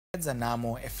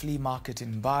Mupedzanhamo, a flea market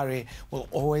in Mbare, will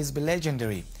always be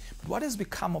legendary. But what has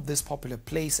become of this popular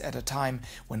place at a time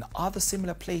when other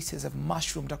similar places have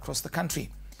mushroomed across the country?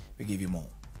 We give you more.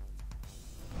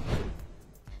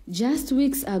 Just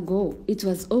weeks ago, it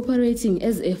was operating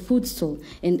as a food stall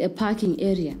and a parking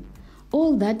area.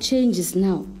 All that changes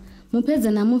now.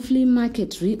 Mupedzanhamo Flea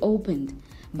Market reopened,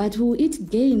 but will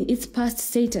it gain its past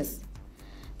status?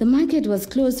 The market was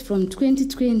closed from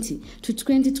 2020 to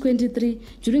 2023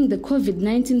 during the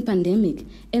COVID-19 pandemic,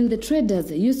 and the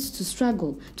traders used to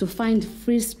struggle to find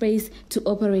free space to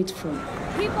operate from.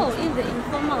 People in the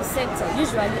informal sector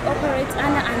usually operate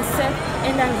under unsafe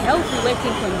and unhealthy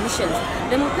working conditions.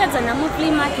 The Mupedzanhamo Flea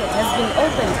Market has been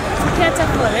opened to cater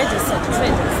for registered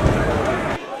traders.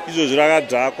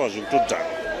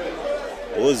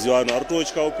 Vanhu vari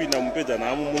kutotya kupinda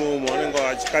Mupedzanhamo munomu, vanenge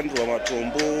vachikandirwa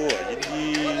matombo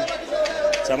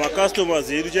samakastomers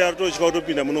edu chaivari kutotya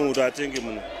kutopinda munomu kuti atenge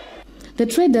muno. The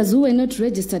traders who were not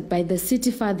registered by the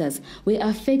city fathers were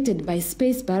affected by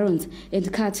space barons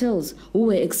and cartels who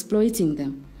were exploiting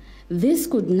them. This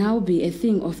could now be a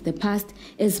thing of the past,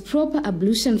 as proper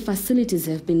ablution facilities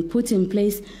have been put in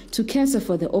place to cater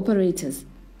for the operators.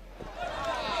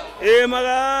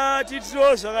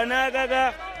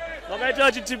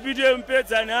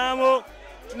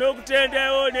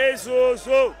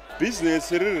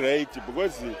 Business is right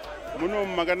because muno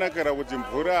makanakira kuti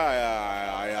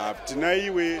mvura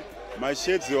tinaiwe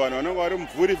mashedzi vanhu vanenge vari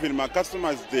mvuri even my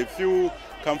customers they feel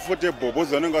comfortable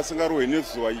because vanenge vasingarohwe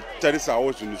nezuva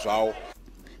itarisawo zvinhu zvavo.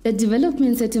 The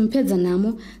developments at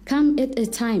Mupedzanhamo come at a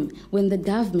time when the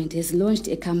government has launched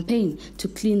a campaign to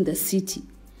clean the city.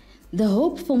 The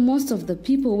hope for most of the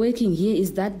people working here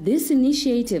is that this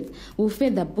initiative will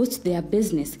further boost their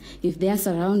business if their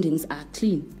surroundings are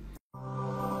clean.